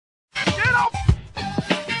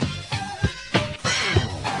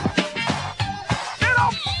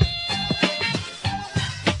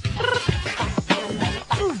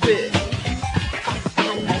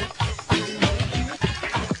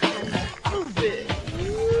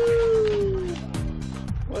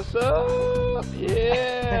What's up?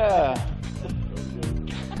 Yeah.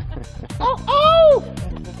 Oh!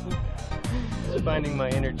 Just finding my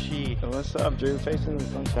inner chi. What's up, Drew? Facing the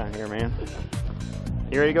sunshine here, man.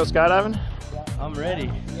 You ready to go skydiving? I'm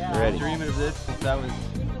ready. Yeah. I've Ready. been dreaming of this since I was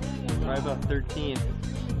probably about 13.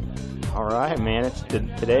 All right, man.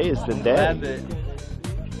 Today is the I'm day. glad that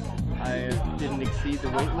I didn't exceed the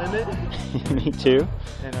weight limit. Me too.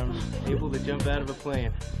 And I'm able to jump out of a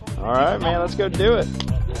plane. All right, man. Let's go do it.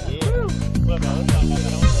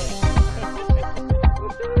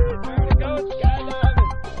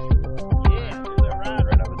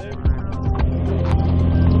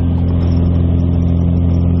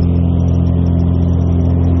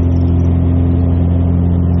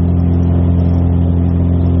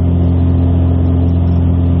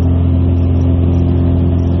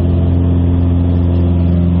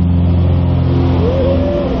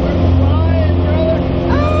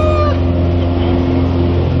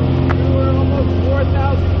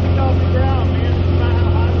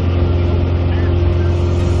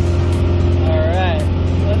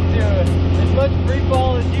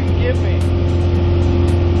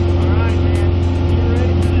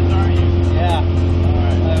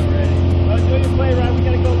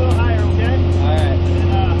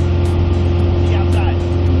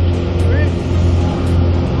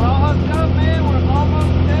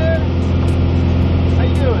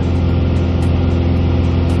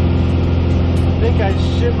 I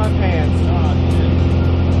shit my pants. Oh, shit.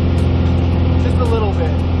 Just a little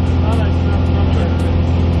bit. Oh, that's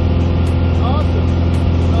awesome.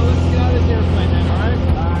 Well, let's get out of this airplane then, alright?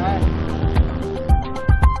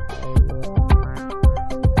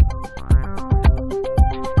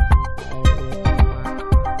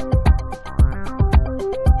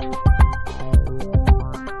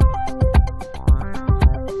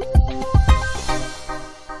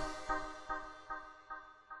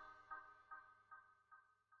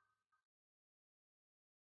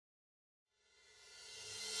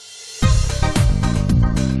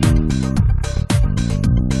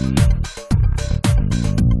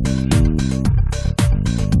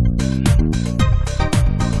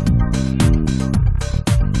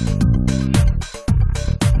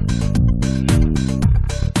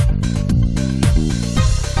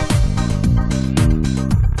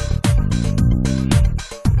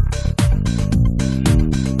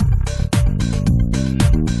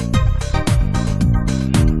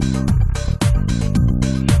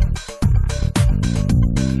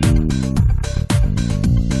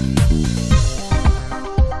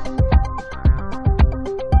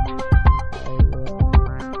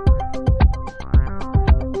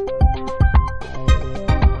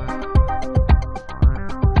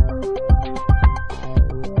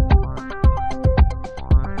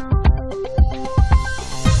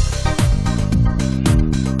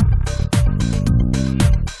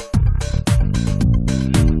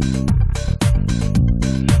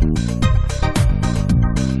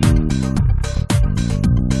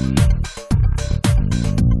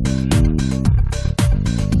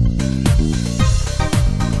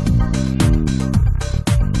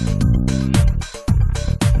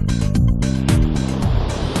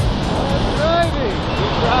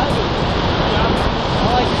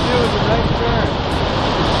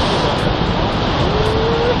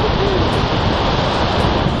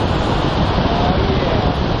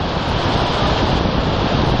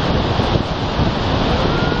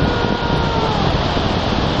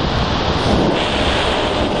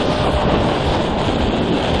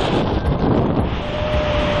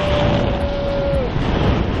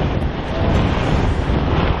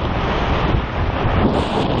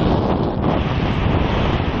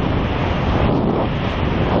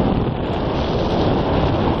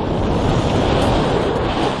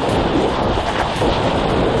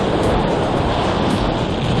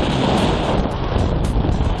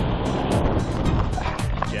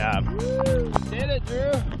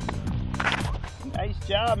 Nice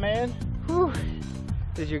job, man. Whew.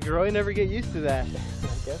 Did your groin ever get used to that? I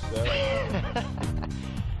guess so.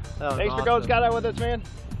 Thanks for going skydiving with us, man.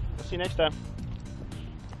 We'll see you next time.